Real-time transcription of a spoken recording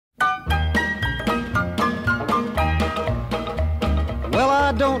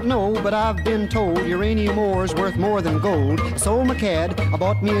I don't know, but I've been told uranium ore's worth more than gold. I sold my cad, I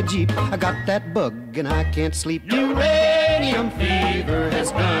bought me a Jeep, I got that bug and I can't sleep. Uranium fever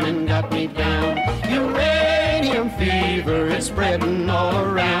has done and got me down. Uranium fever is spreading all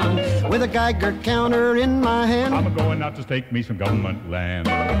around. With a Geiger counter in my hand, I'm going out to stake me some government land.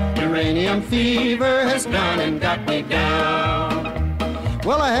 Uranium fever has done and got me down.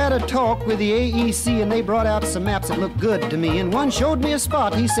 Well, I had a talk with the AEC and they brought out some maps that looked good to me. And one showed me a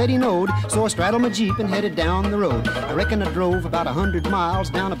spot he said he knowed, so I straddled my Jeep and headed down the road. I reckon I drove about 100 miles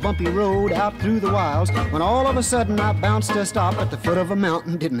down a bumpy road out through the wilds, when all of a sudden I bounced to a stop at the foot of a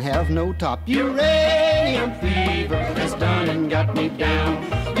mountain, didn't have no top. Uranium fever has done and got me down.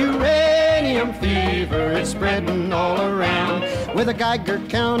 Uranium fever is spreading all around. With a Geiger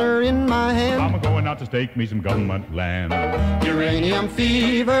counter in my hand, I'm going out to stake me some government land. Uranium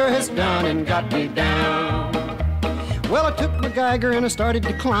fever has done and got me down. Well, I took my Geiger and I started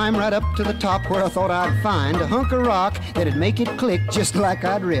to climb right up to the top, where I thought I'd find a hunk of rock that'd make it click just like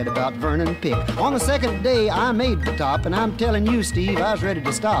I'd read about Vernon Pick. On the second day I made the top, and I'm telling you, Steve, I was ready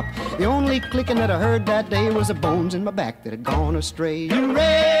to stop. The only clicking that I heard that day was the bones in my back that had gone astray.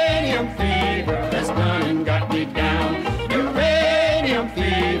 Uranium fever has done and got me down. Uranium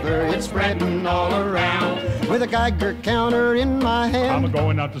fever, it's spreading all around. With a Geiger counter in my hand, I'm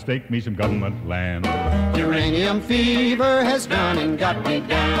going out to stake me some government land. Uranium fever has done and got me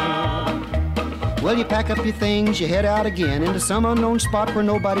down. Well, you pack up your things, you head out again into some unknown spot where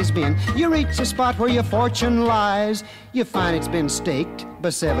nobody's been. You reach the spot where your fortune lies. You find it's been staked by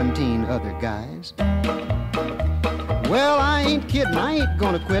 17 other guys. Well, I ain't kidding, I ain't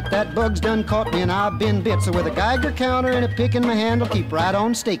gonna quit. That bug's done caught me and I've been bit. So with a Geiger counter and a pick in my hand, I'll keep right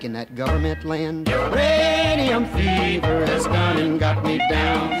on staking that government land. Uranium fever has done and got me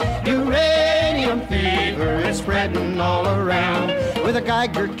down. Uranium fever is spreading all around. With a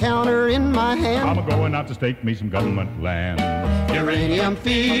Geiger counter in my hand, I'm going out to stake me some government land. uranium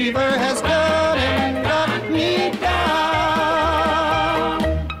fever has done and got me